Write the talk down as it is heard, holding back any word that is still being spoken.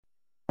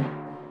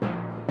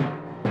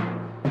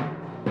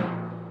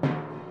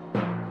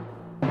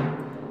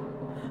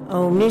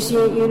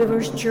Omniscient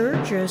Universe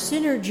Church, a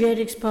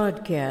Synergetics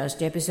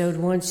Podcast, Episode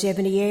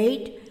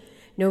 178,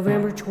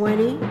 November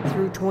 20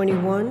 through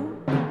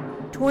 21,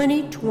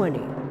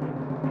 2020.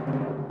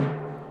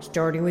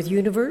 Starting with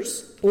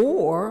Universe,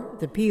 or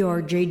the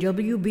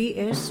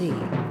PRJWBSC.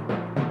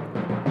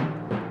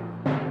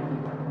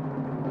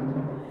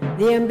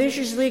 The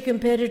ambitiously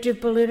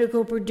competitive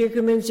political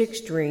predicaments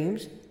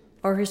extremes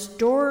are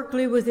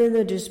historically within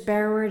the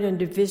disparate and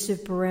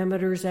divisive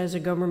parameters as a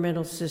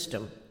governmental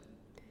system.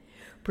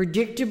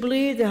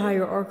 Predictably, the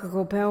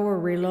hierarchical power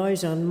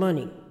relies on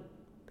money.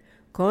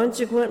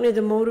 Consequently,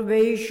 the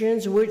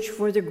motivations, which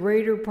for the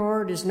greater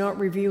part is not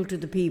revealed to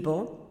the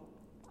people,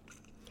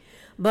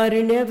 but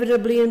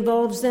inevitably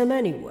involves them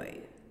anyway.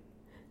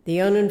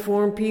 The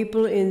uninformed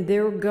people in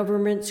their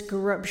government's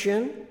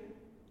corruption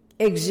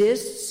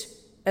exists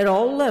at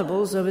all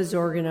levels of its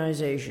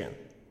organization.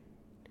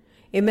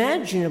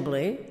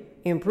 Imaginably,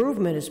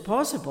 improvement is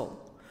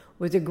possible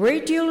with a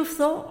great deal of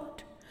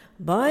thought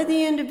by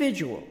the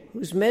individual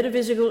whose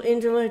metaphysical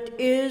intellect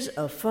is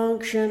a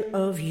function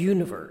of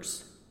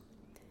universe.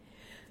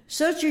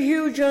 Such a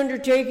huge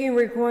undertaking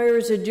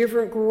requires a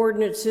different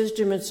coordinate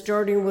system and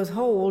starting with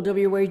whole,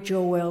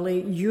 WHOLE,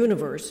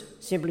 universe,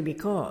 simply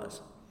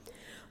because.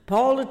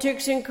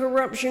 Politics and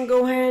corruption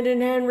go hand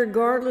in hand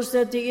regardless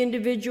that the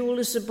individual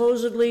is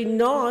supposedly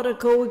not a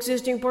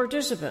coexisting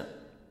participant.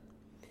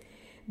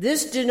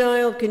 This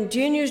denial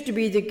continues to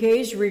be the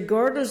case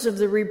regardless of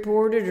the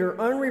reported or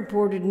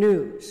unreported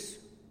news.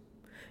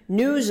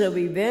 News of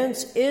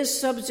events is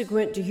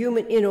subsequent to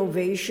human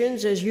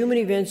innovations as human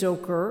events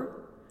occur,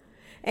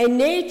 and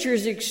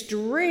nature's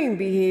extreme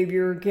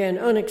behavior can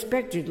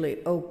unexpectedly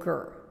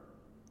occur.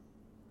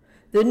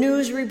 The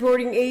news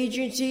reporting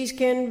agencies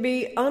can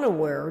be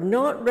unaware,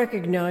 not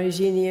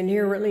recognizing the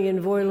inherently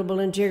inviolable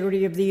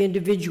integrity of the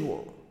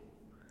individual.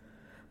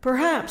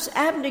 Perhaps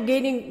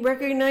abnegating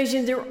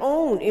recognizing their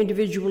own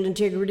individual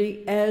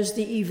integrity as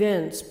the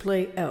events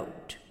play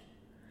out.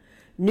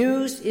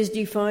 News is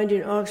defined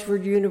in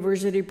Oxford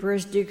University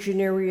Press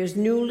Dictionary as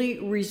newly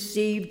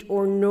received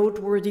or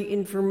noteworthy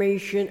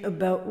information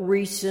about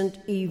recent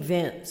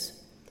events.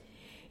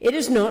 It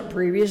is not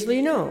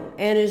previously known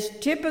and is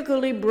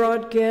typically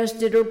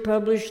broadcasted or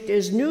published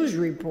as news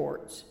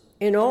reports.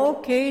 In all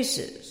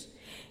cases,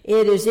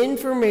 it is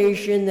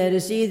information that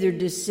is either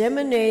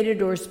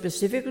disseminated or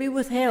specifically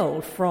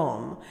withheld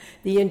from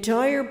the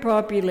entire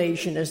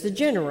population as the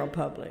general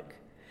public.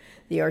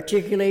 The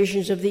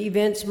articulations of the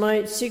events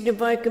might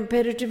signify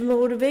competitive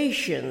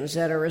motivations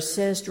that are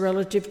assessed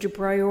relative to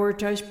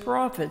prioritized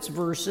profits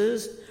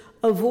versus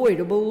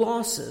avoidable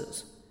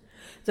losses.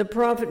 The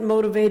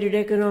profit-motivated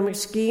economic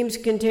schemes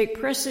can take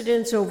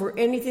precedence over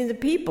anything the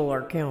people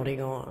are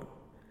counting on.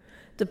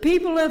 The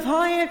people have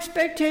high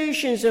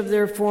expectations of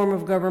their form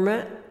of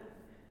government,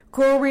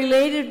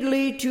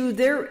 correlatedly to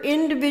their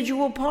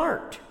individual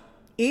part.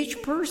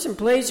 Each person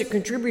plays a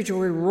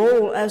contributory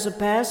role as a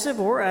passive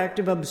or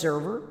active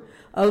observer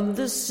of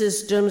the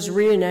system's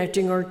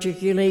reenacting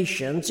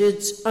articulations,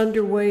 its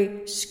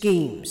underway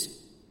schemes.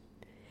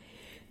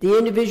 The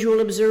individual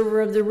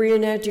observer of the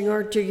reenacting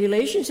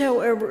articulations,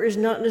 however, is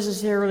not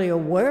necessarily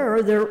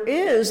aware there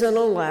is an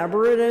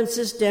elaborate and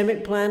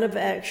systemic plan of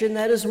action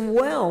that is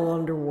well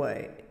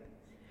underway.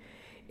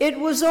 It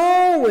was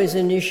always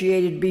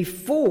initiated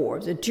before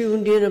the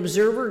tuned-in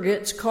observer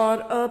gets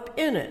caught up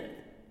in it.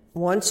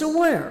 Once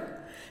aware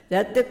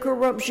that the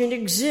corruption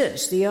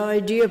exists, the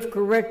idea of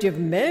corrective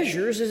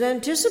measures is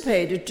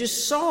anticipated to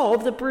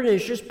solve the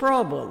pernicious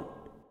problem.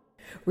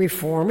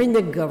 Reforming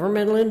the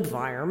governmental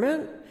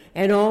environment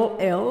and all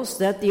else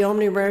that the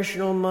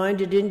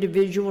omnirational-minded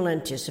individual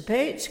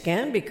anticipates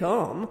can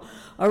become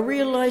a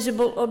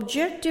realizable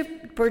objective,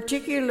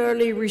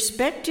 particularly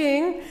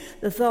respecting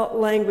the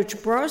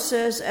thought-language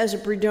process as a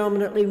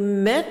predominantly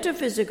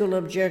metaphysical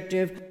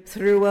objective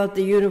throughout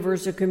the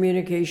universal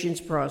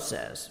communications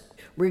process.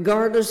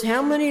 Regardless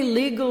how many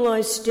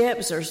legalized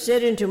steps are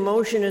set into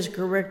motion as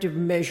corrective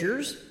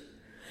measures,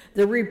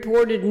 the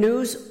reported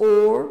news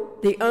or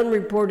the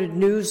unreported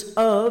news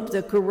of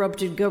the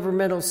corrupted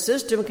governmental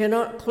system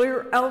cannot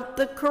clear out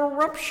the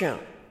corruption,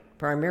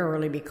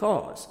 primarily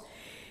because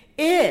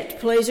it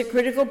plays a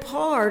critical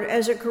part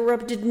as a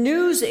corrupted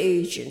news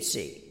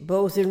agency,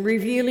 both in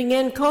revealing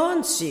and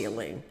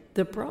concealing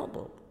the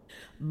problem.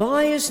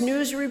 Biased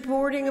news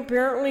reporting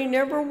apparently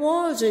never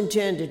was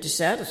intended to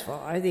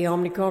satisfy the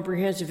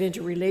omnicomprehensive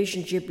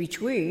interrelationship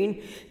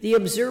between the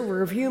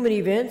observer of human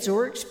events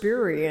or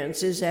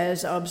experiences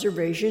as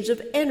observations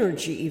of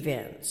energy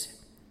events.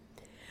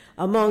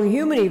 Among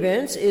human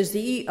events is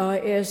the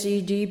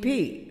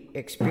EISEDP,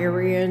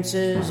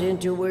 experiences,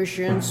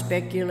 intuitions,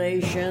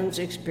 speculations,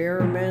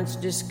 experiments,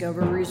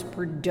 discoveries,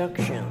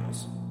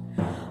 productions.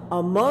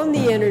 Among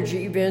the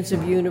energy events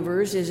of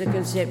universe is a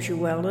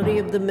conceptuality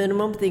of the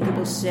minimum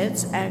thinkable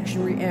sets,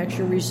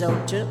 action-reaction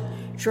resultant,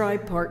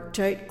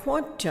 tripartite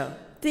quanta.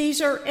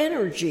 These are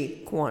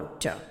energy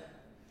quanta.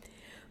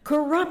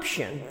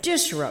 Corruption,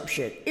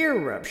 disruption,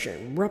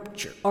 eruption,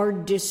 rupture are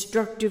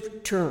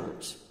destructive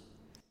terms.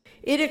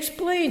 It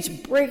explains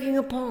breaking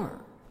apart,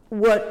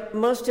 what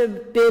must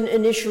have been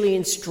initially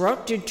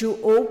instructed to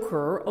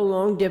occur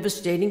along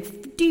devastating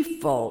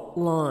default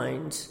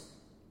lines.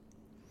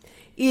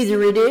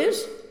 Either it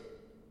is,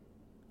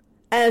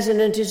 as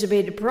an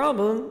anticipated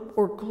problem,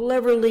 or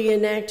cleverly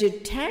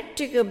enacted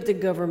tactic of the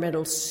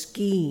governmental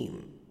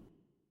scheme.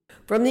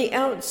 From the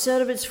outset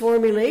of its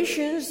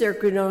formulations, there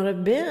could not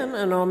have been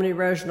an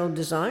omnirational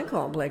design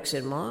complex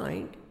in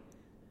mind,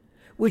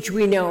 which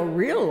we now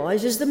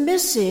realize is the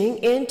missing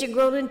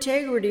integral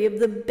integrity of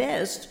the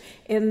best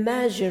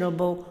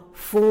imaginable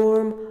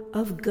form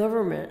of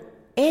government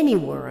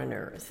anywhere on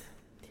earth.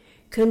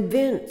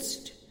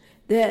 Convinced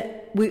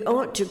that we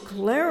ought to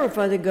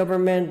clarify the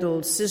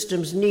governmental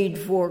system's need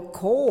for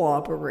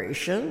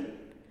cooperation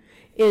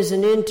is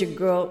an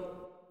integral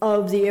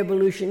of the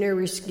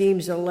evolutionary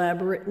scheme's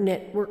elaborate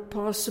network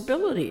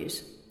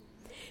possibilities.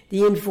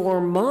 The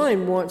informed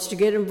mind wants to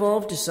get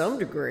involved to some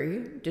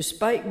degree,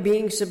 despite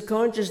being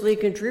subconsciously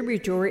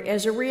contributory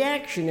as a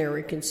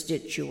reactionary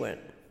constituent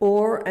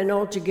or an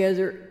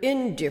altogether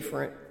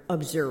indifferent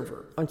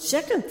observer. On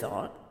second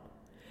thought,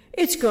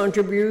 its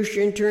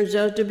contribution turns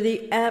out to be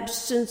the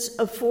absence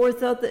of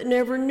forethought that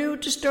never knew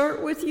to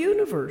start with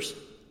universe.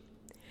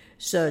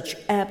 Such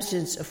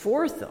absence of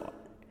forethought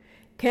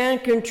can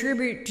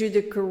contribute to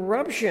the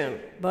corruption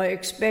by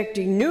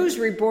expecting news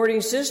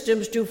reporting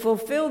systems to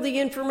fulfill the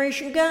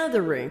information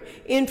gathering,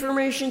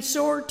 information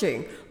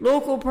sorting,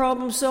 local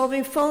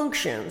problem-solving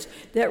functions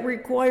that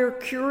require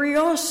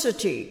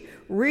curiosity,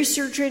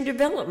 research and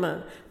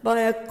development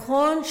by a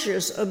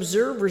conscious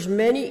observer's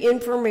many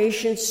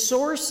information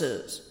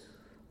sources.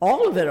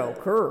 All of it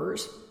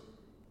occurs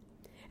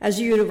as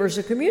a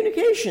universal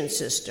communication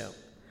system.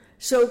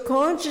 So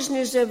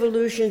consciousness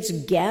evolution's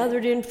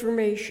gathered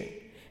information,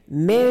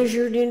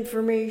 measured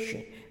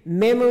information,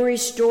 memory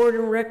stored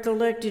and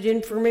recollected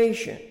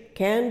information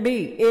can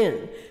be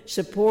in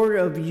support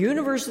of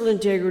universal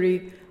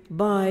integrity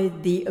by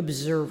the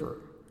observer.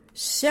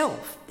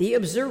 Self, the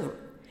observer,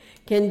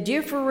 can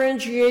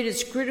differentiate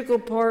its critical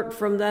part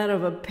from that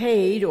of a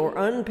paid or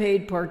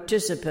unpaid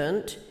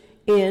participant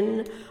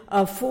in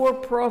a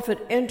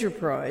for-profit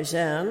enterprise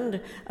and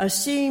a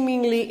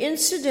seemingly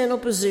incidental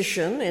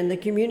position in the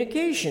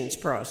communications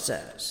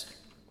process.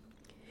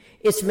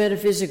 Its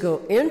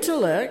metaphysical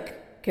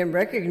intellect can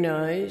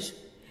recognize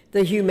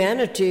the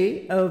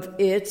humanity of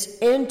its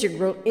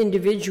integral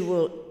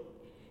individual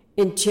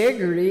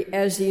integrity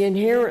as the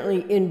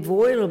inherently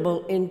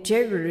inviolable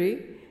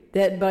integrity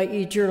that by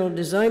eternal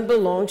design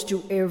belongs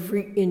to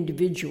every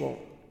individual.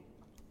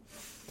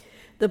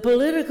 The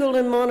political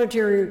and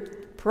monetary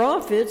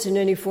profits in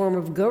any form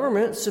of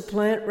government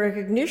supplant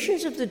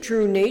recognitions of the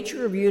true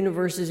nature of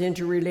universe's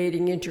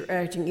interrelating,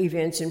 interacting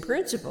events in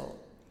principle.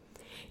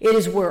 It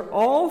is where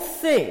all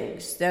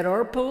things that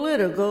are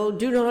political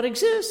do not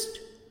exist.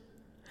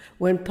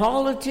 When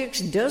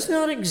politics does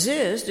not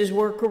exist is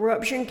where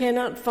corruption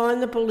cannot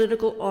find the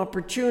political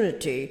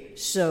opportunity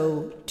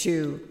so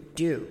to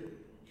do.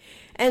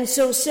 And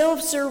so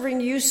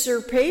self-serving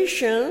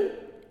usurpation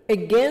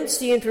against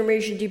the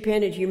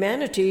information-dependent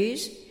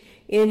humanities,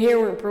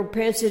 inherent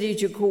propensity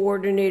to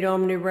coordinate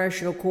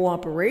omnirational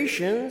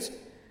cooperations,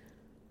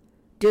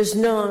 does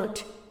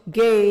not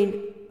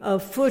gain a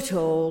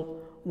foothold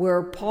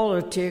where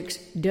politics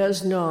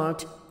does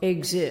not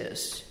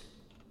exist.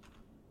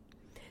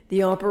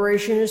 The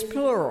operation is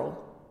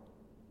plural.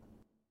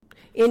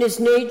 In its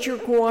nature,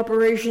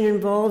 cooperation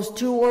involves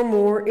two or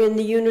more in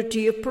the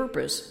unity of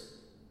purpose.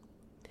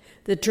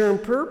 The term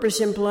purpose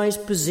implies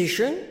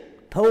position,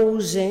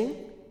 posing,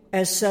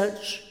 as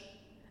such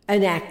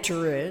an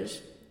actor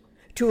is,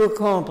 to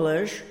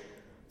accomplish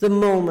the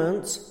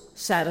moment's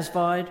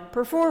satisfied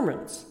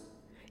performance.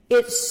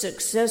 Its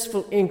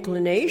successful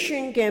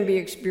inclination can be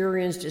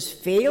experienced as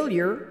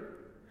failure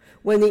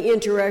when the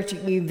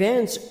interacting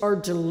events are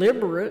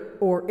deliberate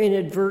or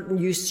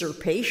inadvertent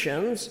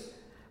usurpations,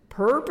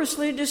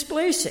 purposely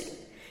displacing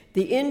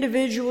the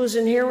individual's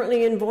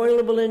inherently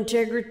inviolable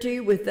integrity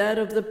with that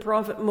of the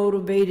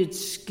profit-motivated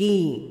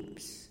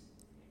schemes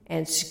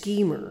and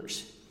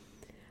schemers.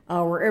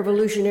 Our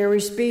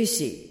evolutionary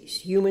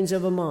species, humans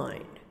of a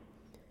mind,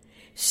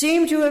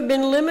 seem to have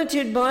been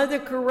limited by the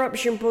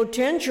corruption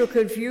potential,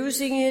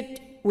 confusing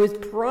it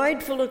with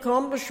prideful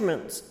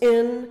accomplishments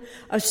in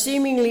a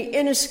seemingly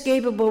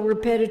inescapable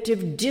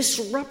repetitive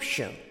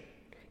disruption.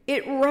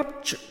 It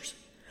ruptures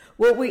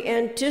what we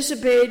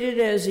anticipated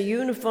as a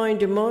unifying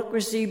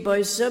democracy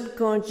by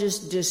subconscious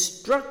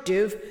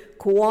destructive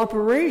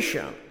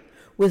cooperation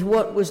with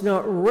what was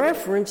not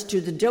referenced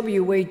to the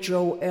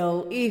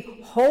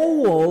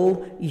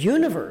whole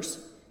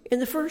universe in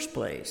the first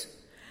place.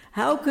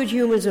 How could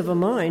humans of a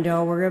mind,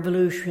 our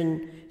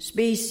evolution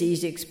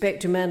species,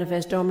 expect to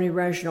manifest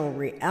omnirational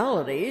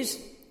realities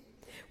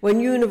when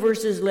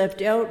universe is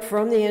left out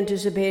from the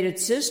anticipated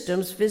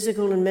system's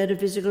physical and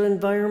metaphysical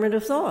environment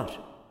of thought?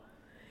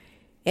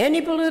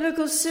 Any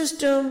political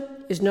system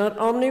is not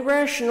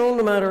omnirational,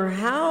 no matter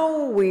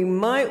how we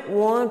might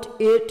want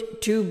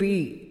it to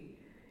be.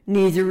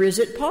 Neither is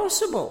it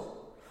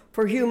possible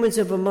for humans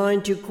of a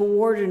mind to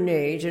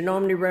coordinate an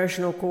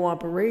omnirational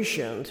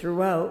cooperation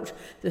throughout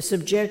the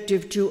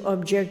subjective to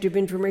objective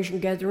information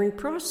gathering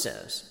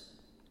process.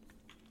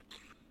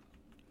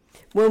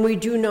 When we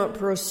do not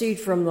proceed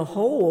from the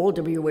whole,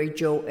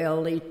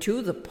 WHOLE,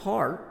 to the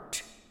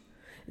part,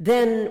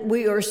 then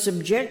we are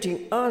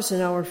subjecting us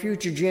and our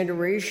future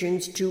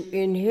generations to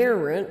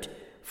inherent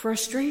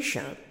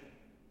frustration.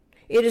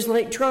 It is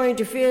like trying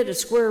to fit a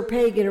square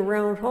peg in a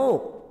round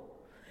hole,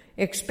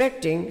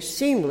 expecting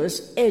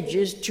seamless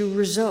edges to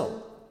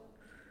result.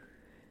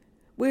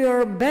 We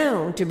are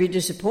bound to be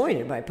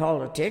disappointed by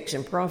politics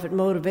and profit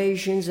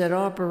motivations that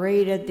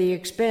operate at the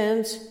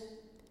expense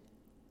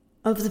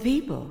of the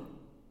people.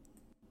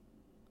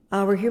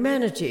 Our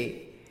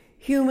humanity,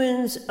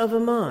 humans of a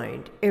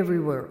mind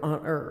everywhere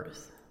on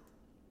earth.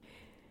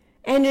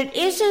 And it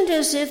isn't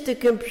as if the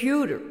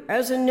computer,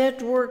 as a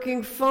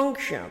networking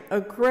function,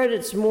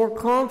 accredits more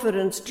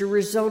confidence to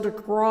result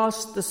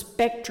across the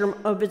spectrum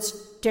of its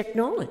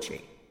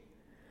technology.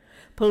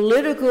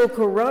 Political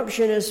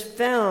corruption is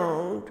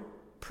found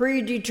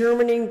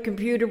predetermining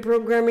computer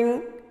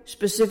programming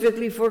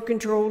specifically for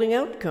controlling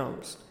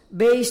outcomes,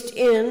 based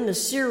in a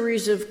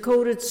series of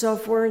coded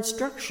software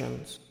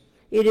instructions.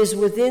 It is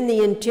within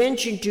the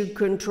intention to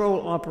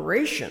control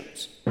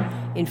operations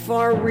in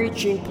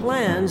far-reaching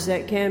plans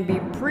that can be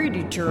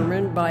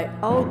predetermined by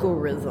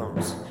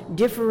algorithms,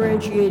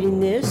 differentiating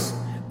this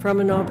from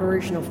an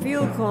operational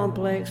field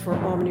complex for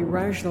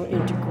omnirational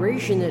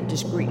integration that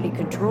discretely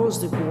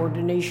controls the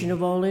coordination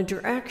of all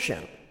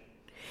interaction.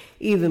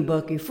 Even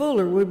Bucky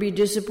Fuller would be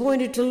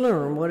disappointed to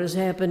learn what is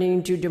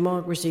happening to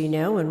democracy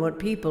now and what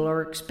people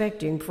are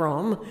expecting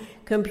from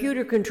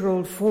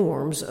computer-controlled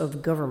forms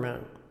of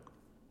government.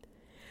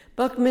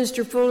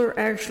 Buckminster Fuller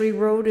actually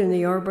wrote in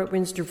the R.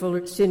 Buckminster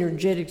Fuller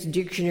Synergetics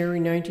Dictionary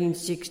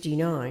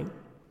 1969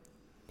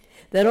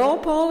 that all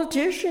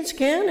politicians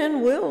can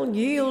and will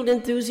yield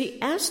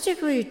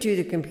enthusiastically to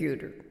the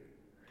computer.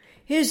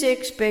 His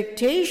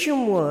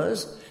expectation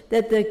was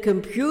that the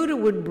computer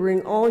would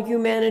bring all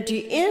humanity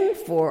in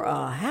for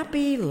a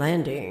happy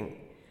landing,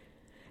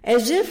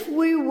 as if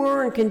we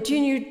were and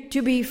continued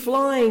to be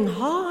flying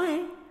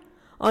high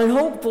on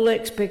hopeful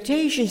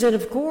expectations and,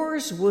 of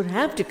course, would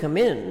have to come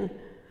in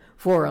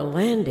for a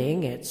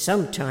landing at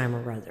some time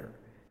or other.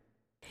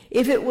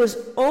 If it was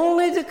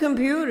only the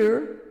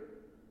computer,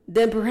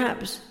 then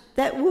perhaps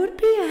that would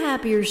be a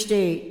happier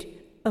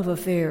state of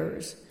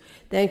affairs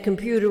than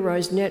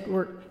computerized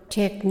network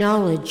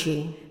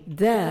technology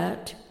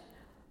that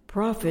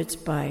profits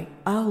by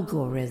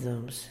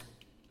algorithms.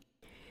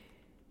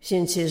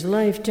 Since his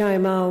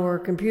lifetime, our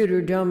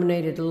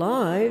computer-dominated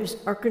lives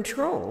are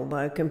controlled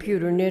by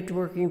computer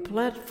networking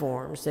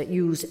platforms that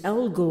use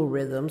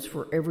algorithms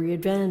for every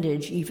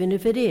advantage, even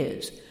if it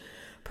is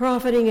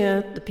profiting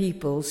at the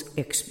people's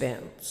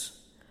expense.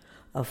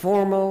 A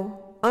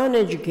formal,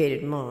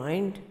 uneducated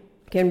mind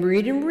can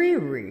read and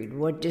reread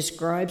what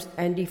describes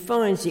and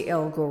defines the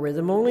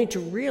algorithm only to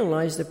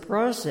realize the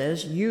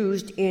process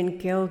used in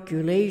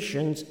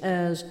calculations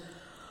as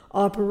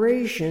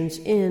operations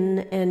in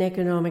an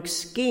economic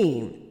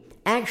scheme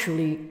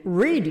actually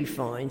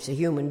redefines a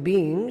human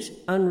being's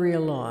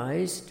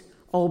unrealized,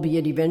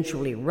 albeit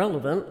eventually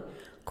relevant,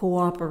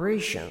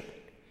 cooperation.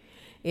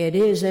 It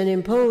is an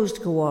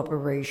imposed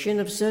cooperation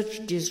of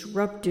such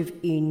disruptive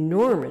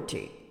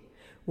enormity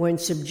when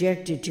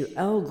subjected to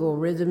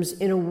algorithms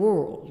in a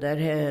world that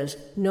has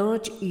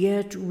not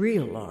yet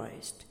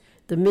realized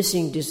the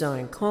missing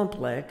design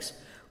complex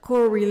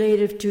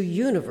correlative to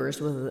universe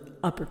with an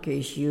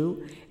uppercase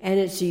U and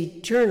its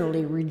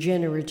eternally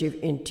regenerative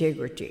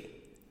integrity.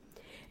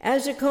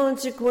 As a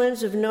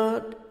consequence of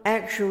not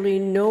actually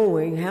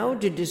knowing how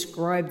to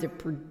describe the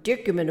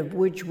predicament of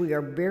which we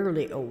are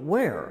barely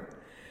aware,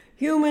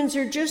 humans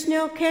are just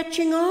now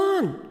catching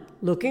on,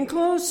 looking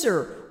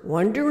closer,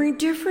 wondering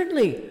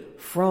differently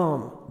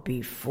from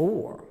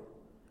before.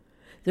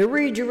 The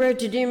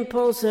redirected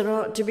impulse that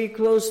ought to be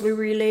closely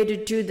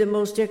related to the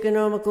most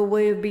economical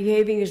way of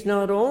behaving is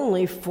not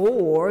only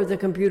for the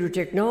computer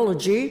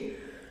technology,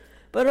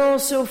 but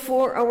also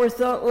for our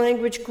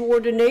thought-language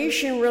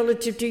coordination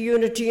relative to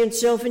unity and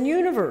self and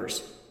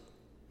universe.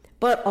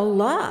 But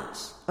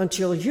alas,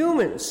 until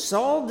humans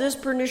solve this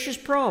pernicious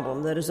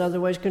problem that is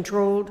otherwise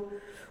controlled,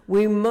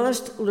 we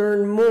must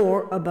learn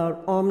more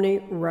about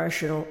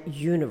omni-rational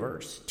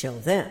universe. Till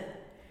then,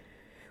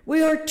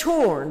 we are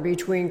torn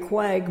between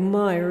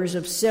quagmires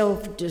of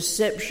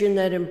self-deception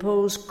that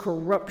impose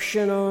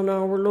corruption on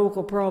our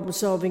local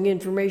problem-solving,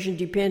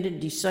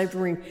 information-dependent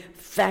deciphering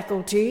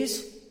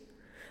faculties.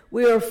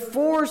 We are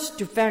forced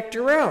to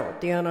factor out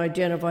the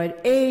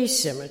unidentified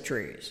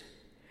asymmetries,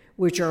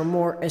 which are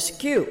more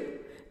askew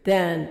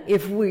than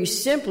if we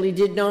simply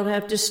did not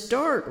have to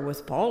start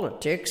with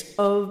politics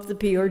of the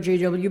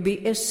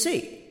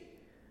PRJWBSC.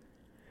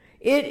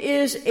 It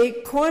is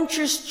a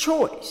conscious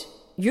choice,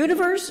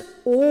 universe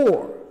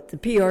or the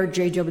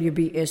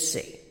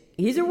PRJWBSC.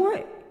 Either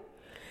way,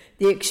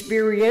 the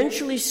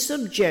experientially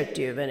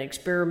subjective and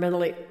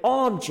experimentally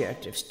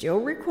objective still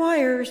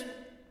requires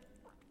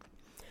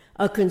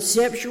a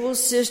conceptual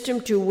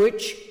system to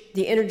which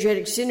the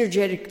energetic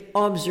synergetic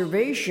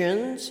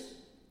observations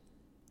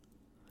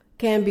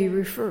can be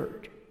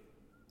referred.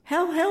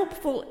 How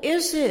helpful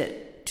is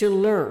it to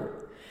learn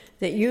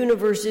that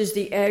universe is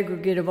the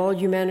aggregate of all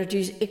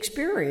humanity's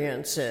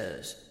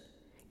experiences?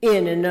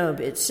 In and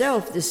of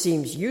itself, this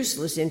seems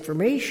useless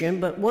information,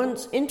 but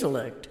one's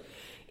intellect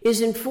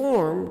is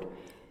informed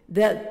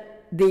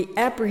that the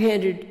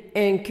apprehended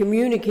and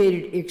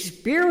communicated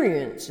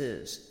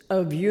experiences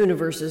of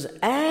universe's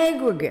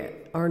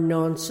aggregate are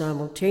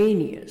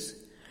non-simultaneous.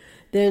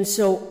 Then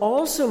so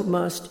also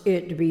must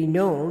it be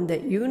known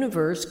that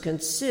universe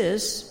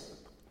consists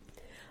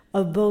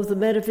of both the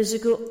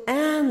metaphysical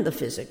and the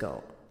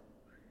physical.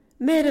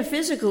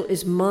 Metaphysical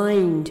is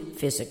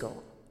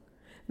mind-physical.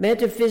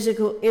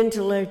 Metaphysical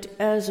intellect,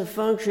 as a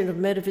function of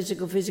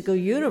metaphysical physical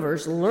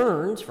universe,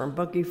 learns from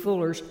Bucky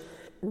Fuller's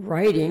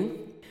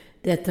writing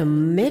that the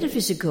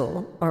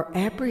metaphysical are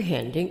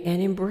apprehending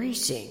and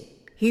embracing.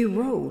 He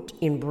wrote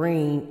in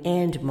Brain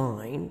and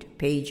Mind,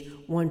 page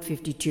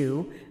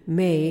 152,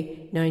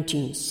 May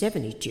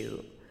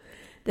 1972,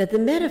 that the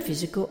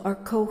metaphysical are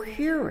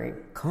cohering,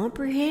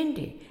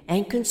 comprehending,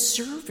 and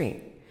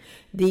conserving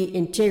the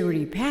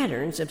integrity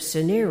patterns of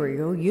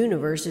scenario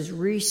universes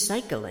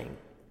recycling.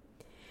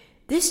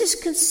 This is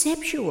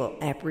conceptual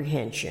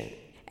apprehension,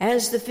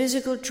 as the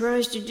physical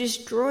tries to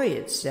destroy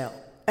itself,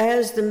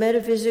 as the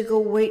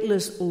metaphysical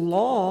weightless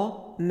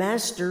law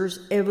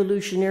masters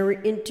evolutionary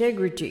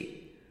integrity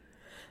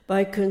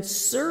by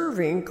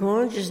conserving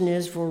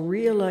consciousness for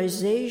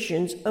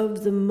realizations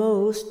of the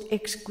most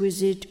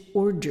exquisite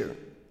order.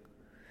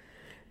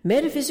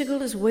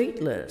 Metaphysical is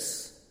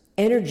weightless,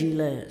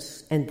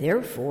 energyless, and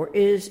therefore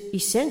is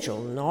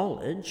essential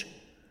knowledge.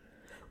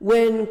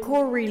 When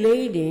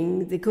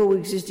correlating the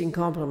coexisting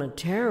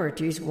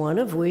complementarities, one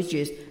of which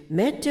is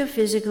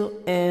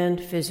metaphysical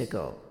and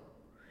physical,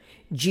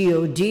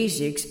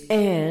 geodesics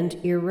and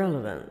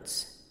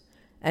irrelevance,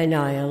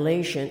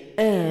 annihilation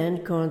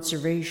and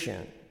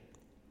conservation.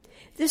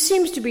 This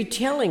seems to be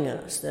telling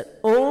us that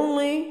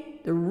only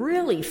the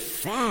really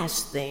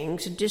fast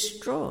things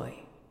destroy,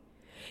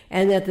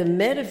 and that the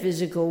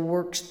metaphysical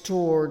works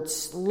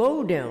towards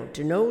slowdown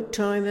to no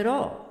time at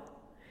all.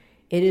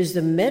 It is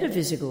the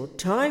metaphysical,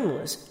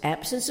 timeless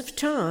absence of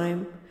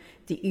time,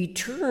 the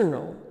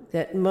eternal,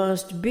 that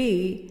must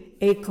be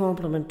a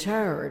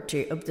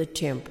complementarity of the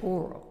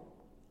temporal.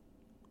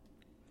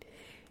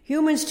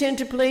 Humans tend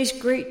to place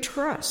great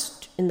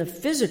trust in the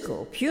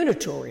physical,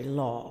 punitory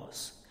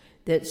laws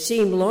that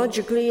seem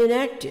logically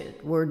enacted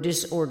where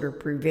disorder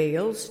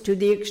prevails, to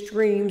the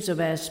extremes of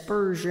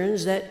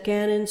aspersions that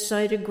can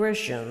incite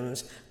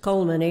aggressions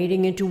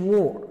culminating into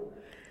war.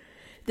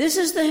 This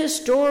is the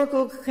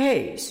historical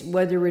case,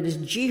 whether it is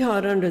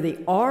jihad under the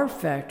R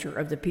factor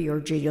of the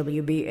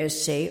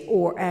PRJWBSC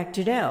or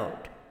acted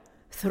out,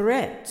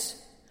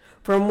 threats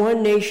from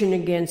one nation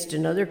against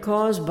another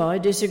caused by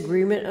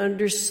disagreement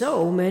under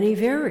so many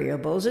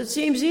variables. It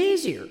seems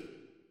easier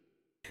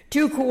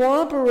to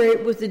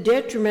cooperate with the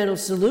detrimental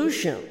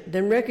solution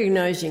than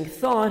recognizing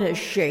thought has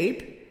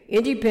shape,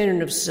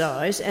 independent of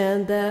size,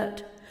 and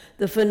that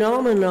the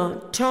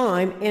phenomena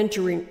time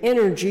entering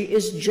energy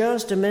is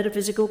just a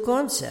metaphysical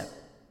concept.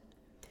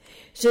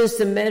 Since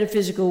the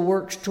metaphysical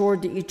works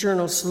toward the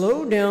eternal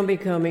slowdown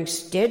becoming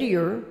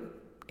steadier,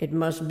 it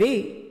must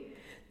be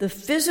the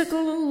physical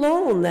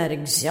alone that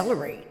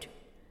accelerate.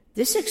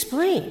 This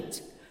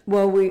explains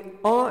why we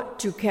ought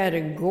to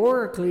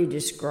categorically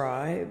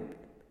describe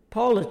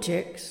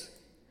politics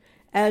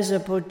as a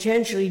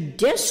potentially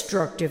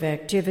destructive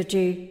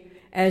activity,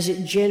 as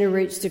it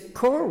generates the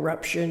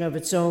corruption of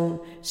its own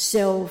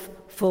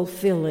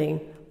self-fulfilling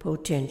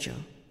potential.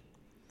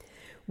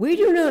 We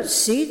do not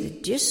see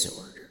the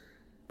disorder,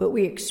 but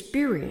we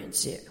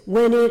experience it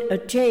when it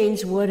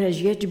attains what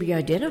has yet to be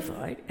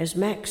identified as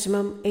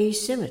maximum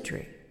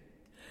asymmetry.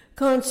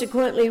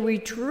 Consequently, we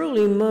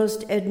truly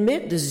must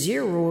admit the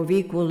zero of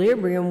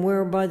equilibrium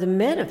whereby the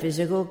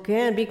metaphysical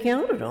can be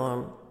counted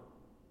on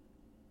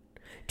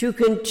to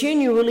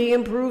continually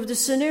improve the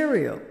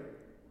scenario.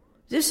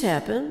 This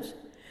happens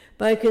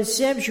by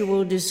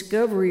conceptual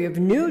discovery of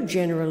new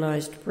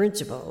generalized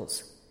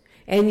principles,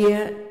 and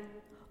yet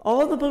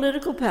all the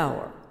political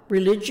power,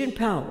 religion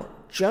power,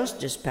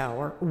 justice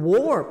power,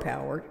 war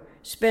power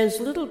spends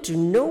little to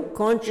no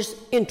conscious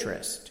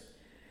interest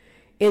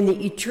in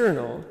the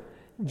eternal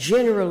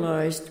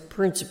generalized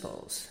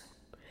principles.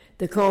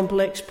 The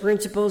complex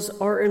principles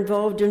are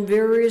involved in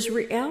various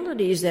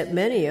realities that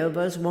many of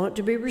us want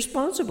to be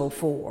responsible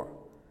for.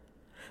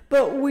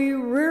 But we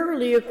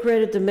rarely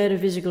accredit the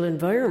metaphysical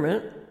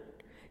environment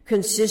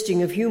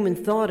consisting of human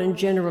thought and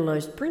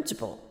generalized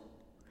principle,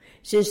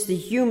 since the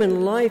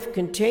human life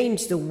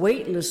contains the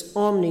weightless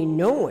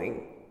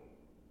omni-knowing,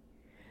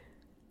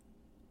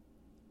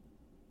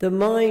 the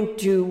mind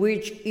to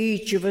which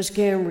each of us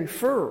can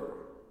refer,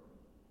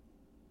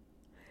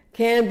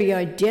 can be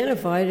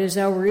identified as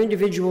our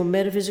individual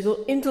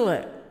metaphysical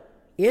intellect.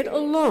 It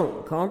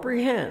alone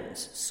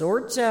comprehends,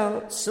 sorts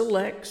out,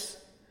 selects,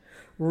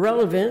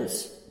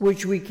 relevance,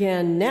 which we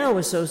can now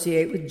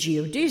associate with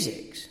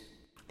geodesics.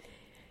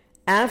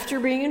 After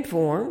being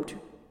informed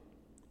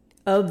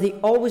of the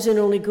always and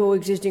only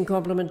coexisting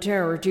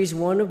complementarities,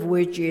 one of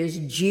which is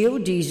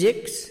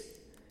geodesics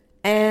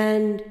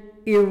and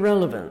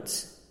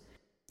irrelevance,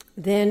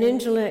 then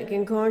intellect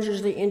can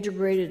consciously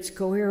integrate its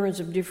coherence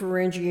of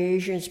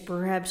differentiations,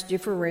 perhaps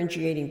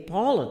differentiating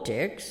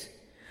politics,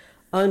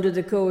 under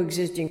the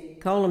coexisting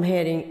column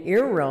heading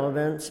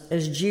irrelevance,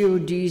 as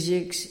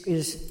geodesics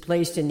is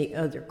placed in the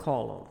other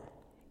column.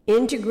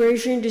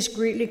 Integration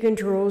discretely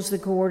controls the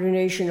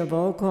coordination of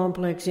all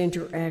complex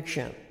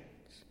interactions,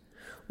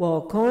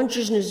 while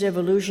consciousness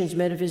evolution's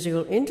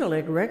metaphysical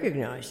intellect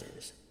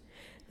recognizes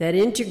that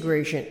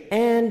integration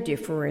and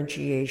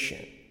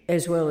differentiation,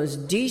 as well as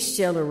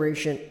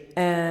deceleration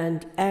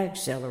and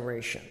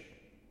acceleration,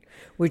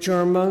 which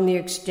are among the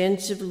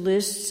extensive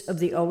lists of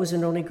the always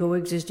and only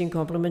coexisting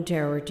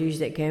complementarities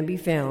that can be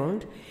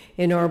found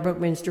in our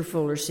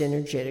Buckminster-Fuller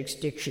Synergetics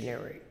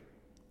Dictionary.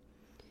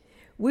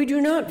 We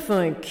do not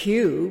find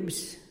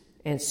cubes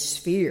and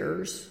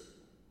spheres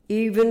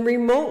even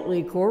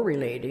remotely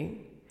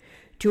correlating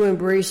to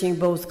embracing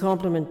both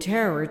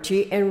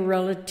complementarity and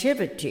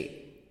relativity.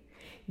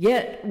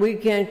 Yet we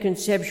can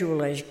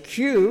conceptualize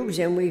cubes,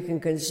 and we can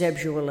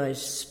conceptualize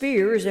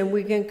spheres, and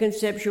we can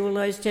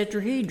conceptualize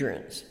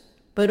tetrahedrons.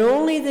 But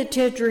only the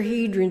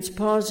tetrahedron's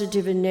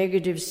positive and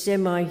negative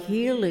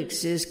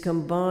semi-helixes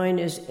combine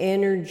as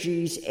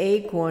energies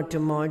A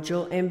quantum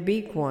module and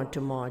B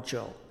quantum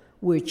module,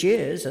 which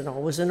is an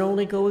always and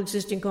only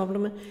coexisting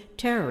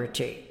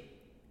complementarity.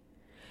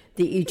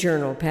 The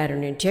eternal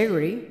pattern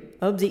integrity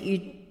of the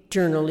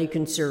eternally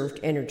conserved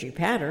energy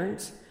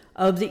patterns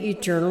of the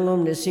eternal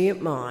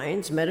omniscient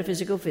mind's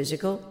metaphysical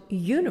physical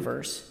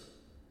universe.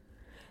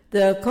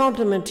 The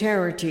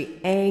complementarity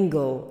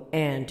angle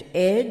and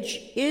edge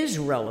is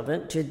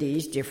relevant to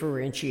these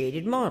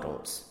differentiated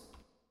models.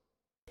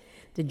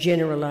 The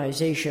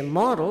generalization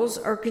models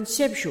are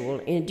conceptual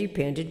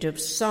independent of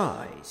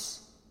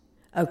size,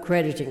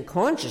 accrediting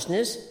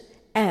consciousness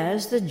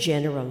as the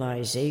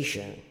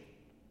generalization.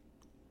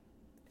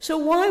 So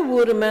why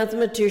would a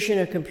mathematician,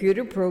 a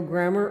computer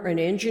programmer, an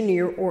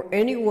engineer, or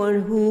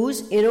anyone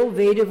whose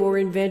innovative or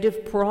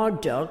inventive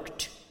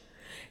product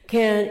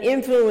can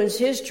influence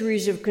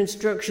histories of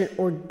construction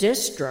or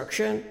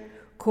destruction,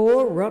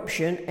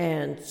 corruption,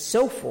 and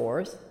so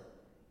forth,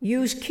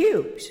 use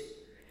cubes?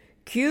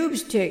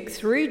 Cubes take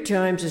 3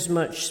 times as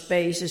much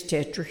space as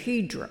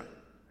tetrahedra.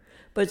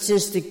 But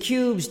since the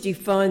cubes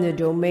define the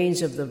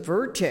domains of the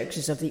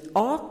vertexes of the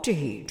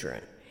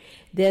octahedron,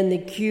 then the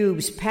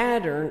cube's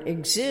pattern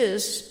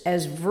exists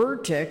as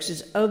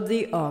vertexes of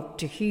the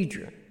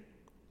octahedron.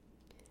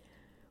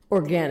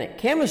 Organic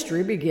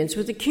chemistry begins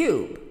with a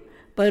cube,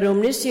 but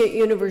Omniscient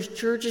Universe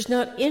Church is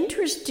not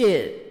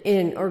interested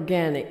in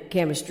organic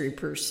chemistry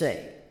per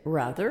se.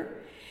 Rather,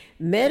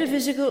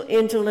 metaphysical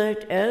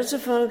intellect as a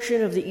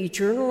function of the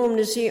eternal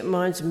omniscient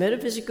mind's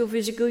metaphysical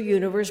physical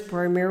universe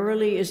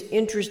primarily is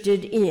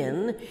interested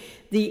in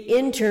the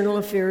internal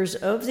affairs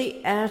of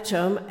the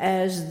atom,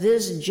 as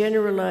this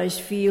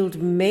generalized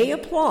field may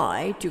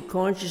apply to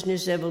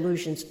consciousness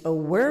evolution's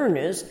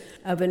awareness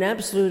of an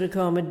absolute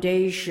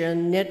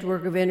accommodation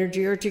network of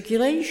energy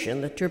articulation,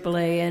 the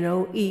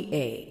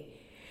AAANOEA,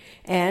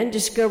 and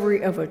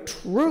discovery of a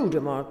true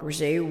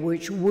democracy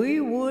which we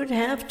would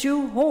have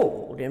to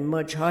hold in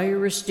much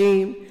higher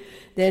esteem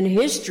than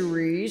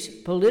history's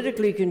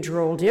politically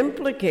controlled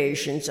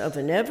implications of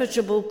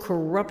inevitable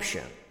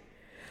corruption.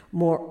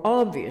 More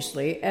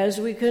obviously, as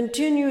we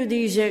continue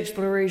these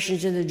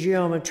explorations in the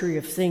geometry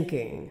of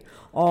thinking,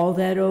 all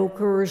that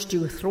occurs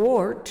to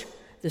thwart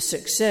the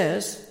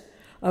success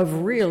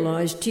of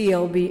realized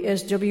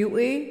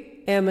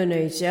TLBSWE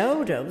emanates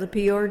out of the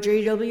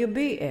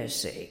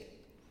PRJWBSC.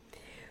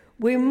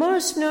 We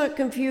must not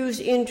confuse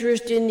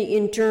interest in the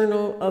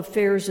internal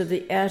affairs of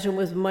the atom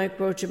with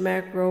micro to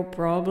macro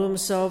problem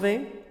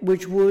solving,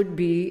 which would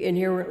be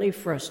inherently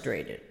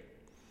frustrated.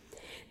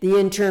 The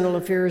internal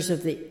affairs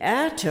of the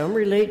atom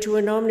relate to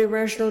an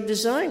omnirational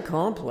design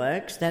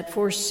complex that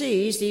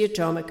foresees the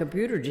atomic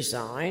computer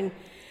design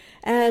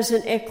as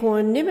an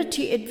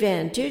equanimity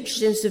advantage,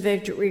 since the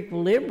vector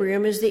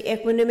equilibrium is the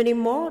equanimity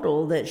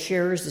model that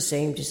shares the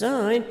same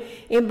design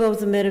in both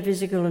the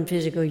metaphysical and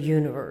physical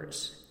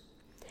universe.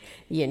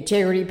 The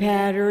integrity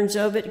patterns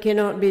of it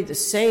cannot be the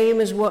same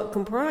as what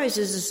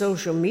comprises the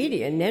social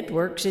media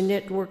networks and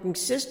networking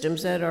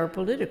systems that are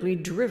politically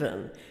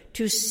driven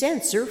to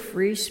censor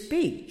free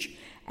speech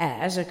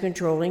as a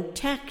controlling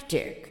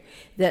tactic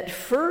that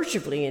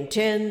furtively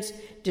intends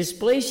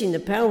displacing the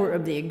power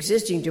of the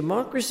existing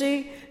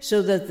democracy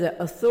so that the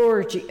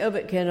authority of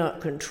it cannot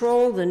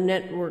control the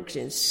network's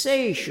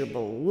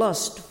insatiable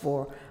lust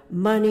for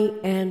money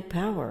and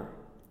power.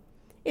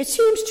 It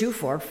seems too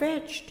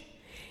far-fetched,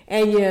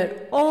 and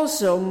yet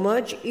also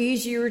much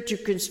easier to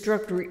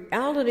construct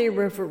reality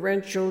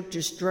referential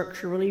to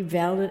structurally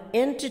valid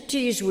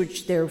entities,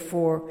 which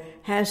therefore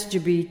has to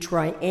be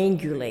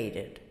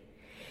triangulated.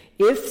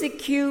 If the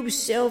cube's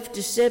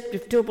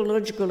self-deceptive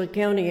topological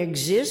accounting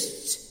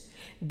exists,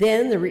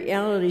 then the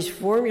realities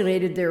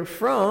formulated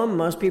therefrom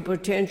must be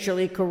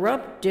potentially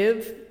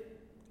corruptive,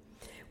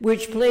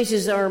 which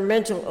places our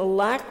mental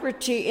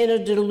alacrity in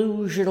a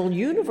delusional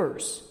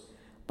universe.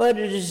 But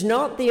it is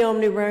not the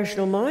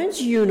omnirational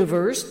mind's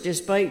universe,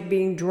 despite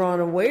being drawn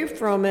away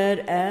from it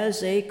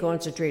as a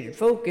concentrated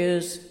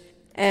focus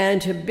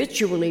and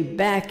habitually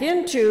back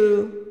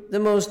into the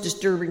most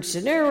disturbing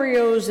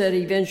scenarios that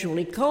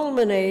eventually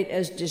culminate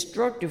as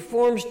destructive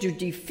forms to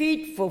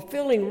defeat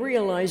fulfilling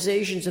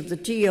realizations of the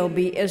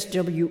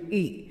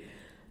TLBSWE: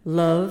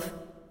 love,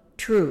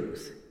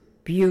 truth,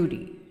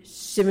 beauty,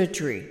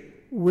 symmetry,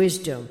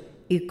 wisdom,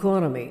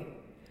 economy,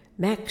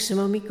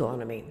 maximum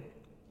economy.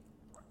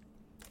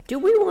 Do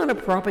we want to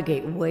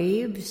propagate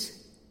waves?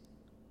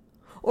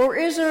 Or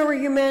is our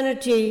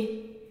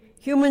humanity,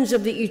 humans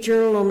of the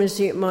eternal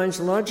omniscient mind's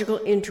logical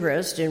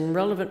interest in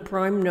relevant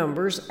prime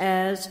numbers,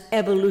 as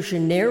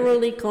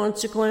evolutionarily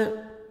consequent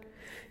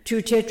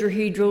to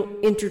tetrahedral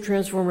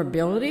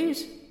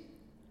intertransformabilities?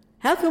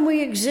 How can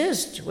we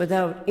exist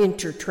without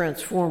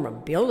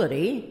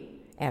intertransformability?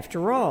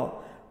 After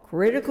all,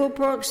 critical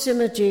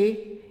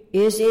proximity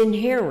is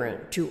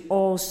inherent to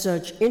all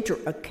such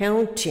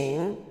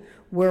interaccounting,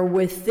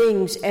 wherewith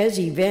things as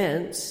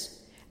events,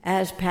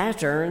 as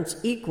patterns,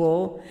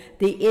 equal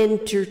the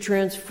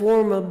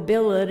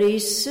intertransformability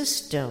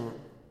system.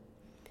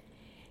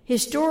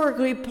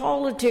 Historically,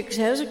 politics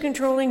has a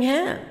controlling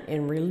hand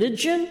in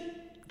religion,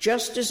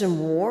 justice, and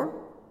war.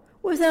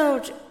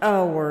 Without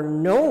our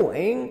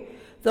knowing,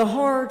 the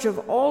heart of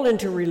all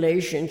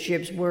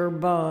interrelationships,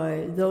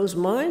 whereby those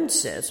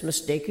mindsets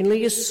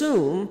mistakenly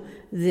assume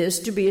this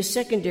to be a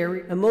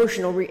secondary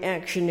emotional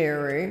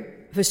reactionary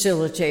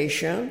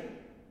facilitation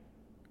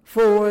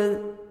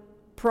for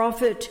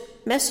profit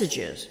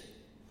messages.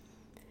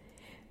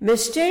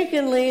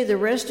 Mistakenly, the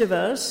rest of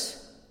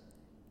us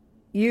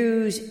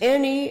use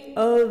any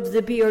of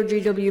the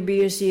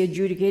PRJWBSC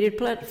adjudicated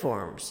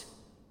platforms,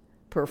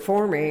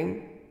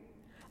 performing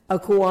a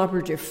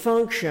cooperative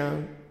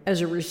function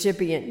as a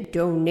recipient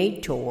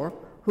donator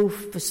who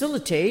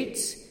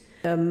facilitates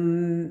a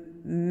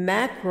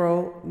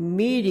macro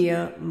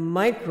media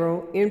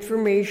micro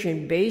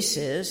information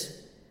basis,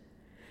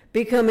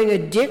 becoming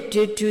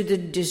addicted to the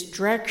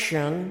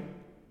distraction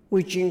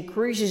which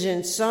increases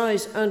in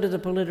size under the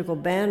political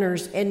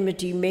banners,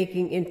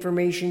 enmity-making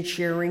information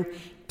sharing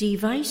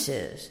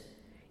devices.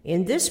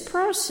 In this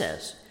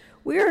process,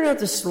 we are not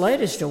the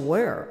slightest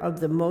aware of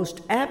the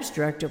most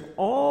abstract of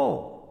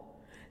all,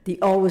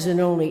 the always and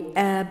only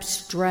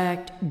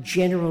abstract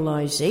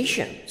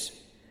generalizations,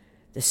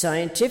 the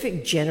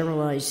scientific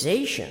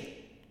generalization,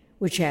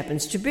 which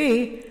happens to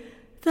be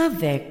the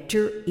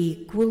vector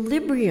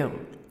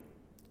equilibrium.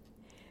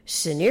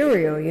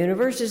 Scenario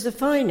universe is the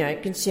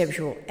finite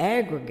conceptual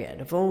aggregate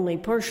of only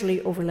partially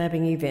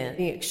overlapping event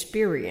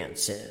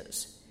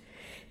experiences.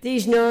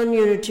 These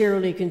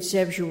non-unitarily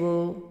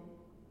conceptual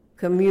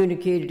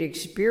communicated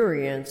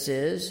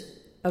experiences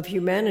of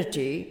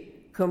humanity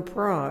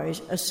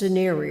comprise a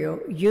scenario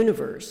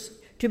universe.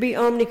 To be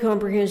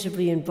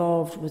omnicomprehensively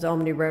involved with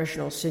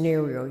omnirational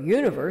scenario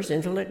universe,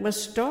 intellect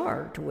must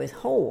start with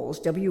wholes,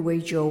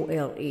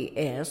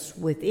 WHOLES,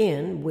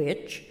 within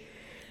which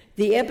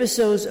the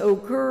episodes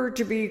occur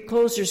to be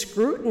closer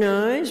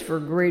scrutinized for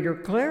greater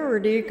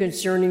clarity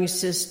concerning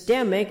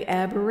systemic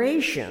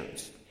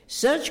aberrations.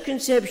 Such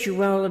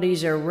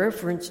conceptualities are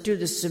referenced to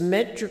the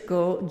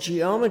symmetrical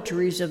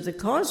geometries of the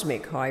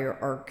cosmic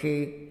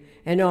hierarchy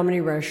and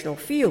omnirational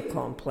field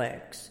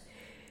complex.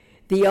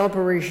 The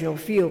operational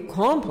field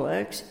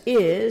complex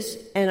is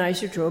an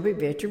isotropic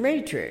vector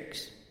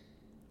matrix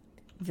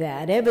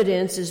that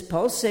evidences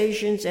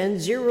pulsations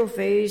and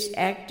zero-phase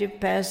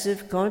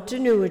active-passive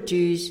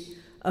continuities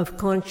of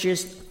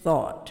conscious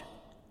thought.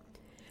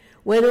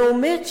 When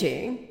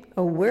omitting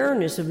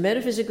awareness of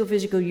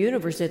metaphysical-physical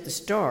universe at the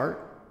start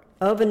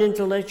of an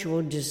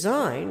intellectual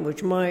design,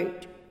 which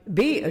might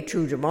be a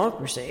true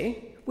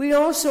democracy, we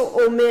also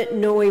omit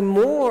knowing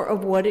more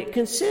of what it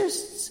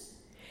consists.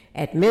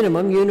 At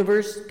minimum,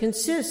 universe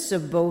consists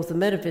of both the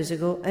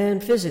metaphysical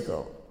and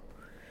physical.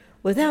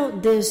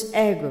 Without this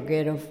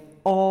aggregate of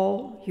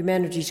all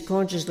humanity's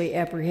consciously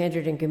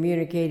apprehended and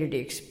communicated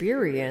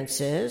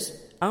experiences,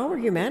 our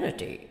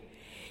humanity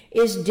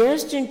is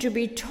destined to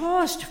be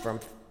tossed from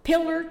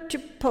pillar to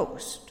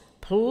post,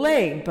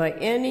 plagued by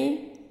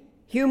any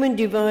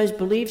human-devised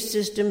belief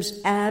system's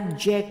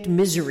abject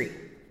misery.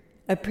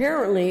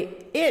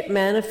 Apparently, it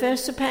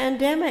manifests a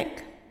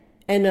pandemic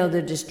and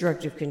other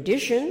destructive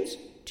conditions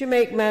to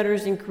make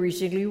matters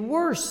increasingly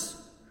worse,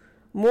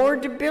 more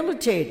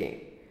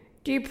debilitating,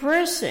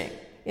 depressing,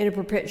 in a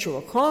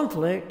perpetual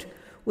conflict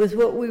with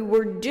what we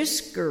were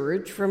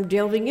discouraged from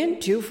delving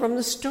into from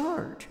the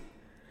start,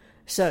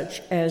 such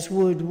as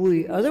would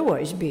we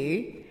otherwise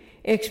be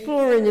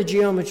exploring the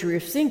geometry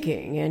of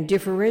thinking and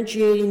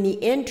differentiating the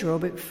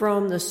entropic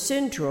from the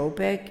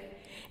syntropic,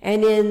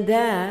 and in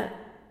that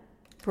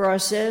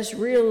process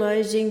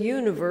realizing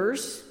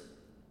universe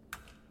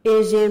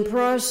is in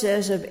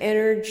process of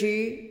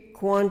energy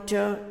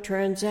quanta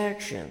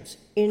transactions,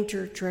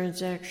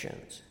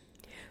 intertransactions.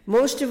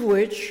 most of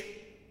which,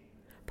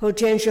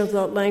 potential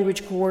thought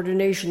language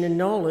coordination and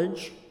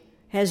knowledge,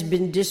 has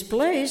been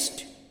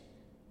displaced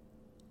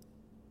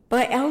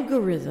by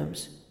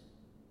algorithms,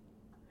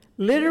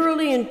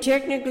 literally and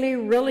technically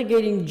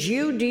relegating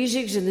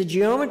geodesics and the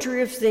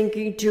geometry of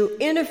thinking to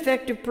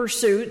ineffective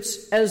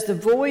pursuits as the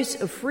voice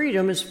of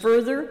freedom is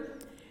further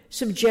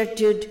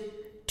subjected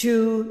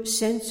to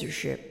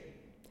censorship.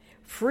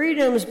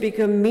 Freedoms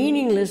become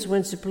meaningless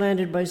when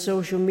supplanted by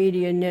social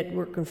media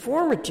network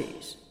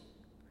conformities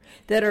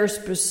that are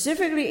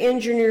specifically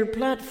engineered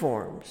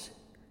platforms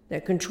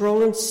that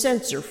control and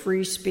censor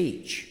free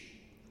speech,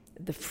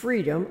 the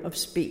freedom of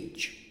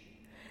speech.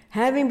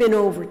 Having been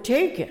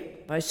overtaken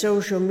by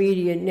social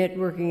media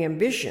networking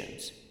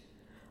ambitions,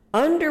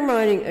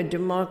 undermining a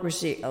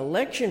democracy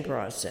election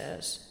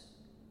process,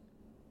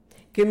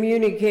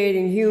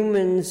 communicating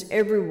humans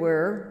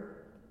everywhere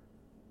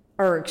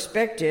are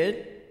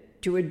expected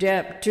to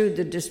adapt to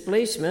the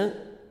displacement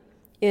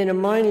in a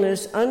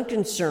mindless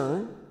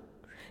unconcern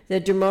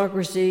that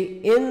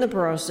democracy in the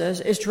process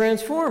is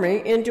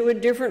transforming into a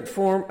different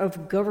form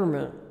of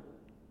government.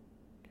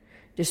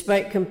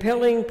 Despite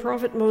compelling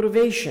profit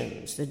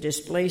motivations, the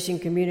displacing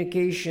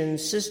communication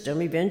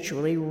system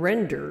eventually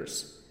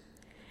renders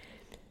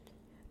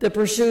the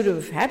pursuit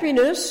of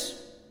happiness,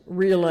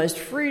 realized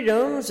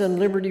freedoms, and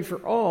liberty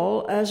for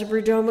all as a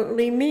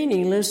predominantly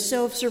meaningless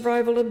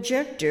self-survival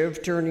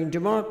objective, turning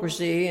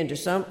democracy into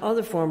some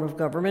other form of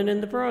government in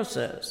the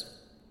process.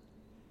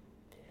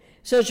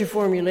 Such a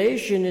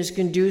formulation is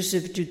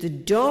conducive to the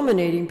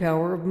dominating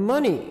power of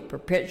money,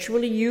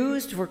 perpetually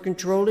used for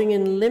controlling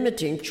and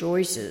limiting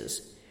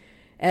choices,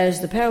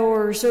 as the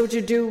power so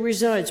to do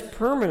resides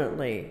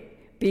permanently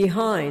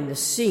behind the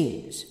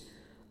scenes,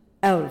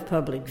 out of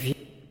public view.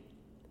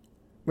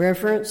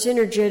 Reference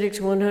Synergetics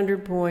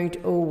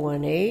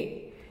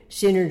 100.018,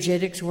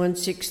 Synergetics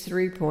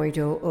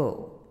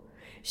 163.00.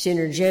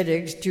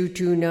 Synergetics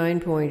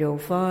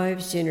 229.05,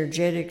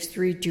 Synergetics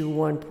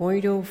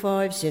 321.05,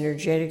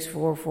 Synergetics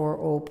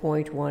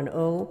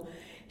 440.10,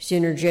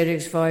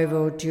 Synergetics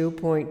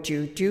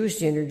 502.22,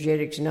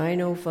 Synergetics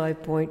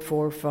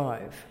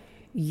 905.45.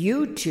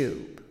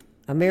 YouTube,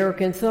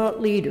 American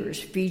Thought Leaders,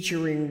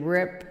 featuring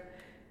Rep.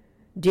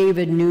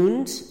 David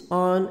Nunes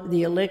on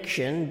the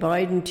election.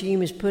 Biden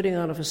team is putting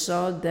on a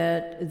facade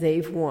that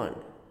they've won.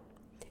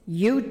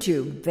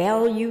 YouTube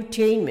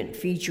Valuetainment,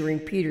 featuring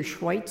Peter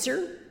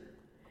Schweitzer,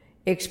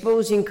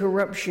 exposing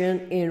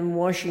corruption in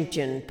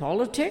Washington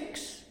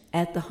politics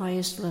at the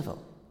highest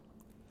level.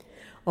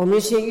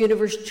 Omniscient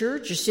Universe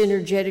Church, a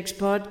Synergetics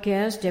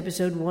podcast,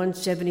 episode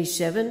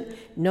 177,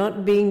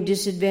 Not Being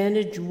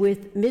Disadvantaged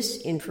with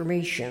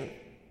Misinformation.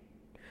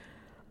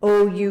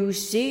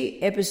 OUC,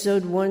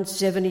 episode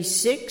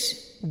 176,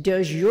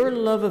 Does Your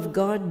Love of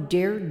God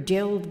Dare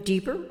Delve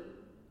Deeper?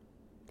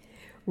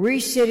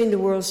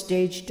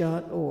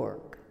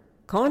 ResettingTheWorldStage.org.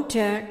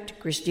 Contact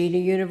Christina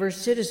Universe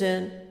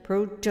Citizen,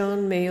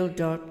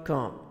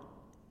 protonmail.com.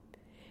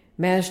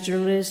 Master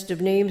List of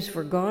Names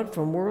for God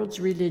from World's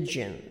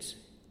Religions.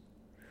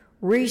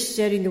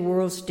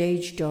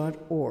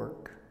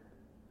 ResettingTheWorldStage.org.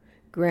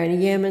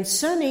 Granny M and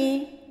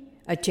Sunny,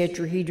 a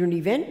Tetrahedron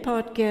Event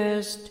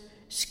Podcast,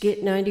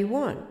 Skit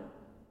 91.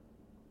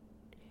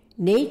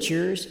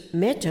 Nature's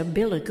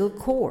Meta-Umbilical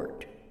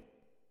Cord.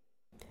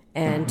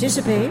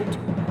 Anticipate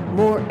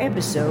more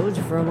episodes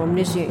from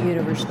Omniscient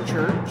Universe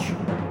Church,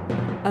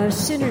 a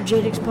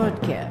Synergetics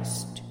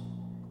podcast.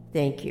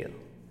 Thank you.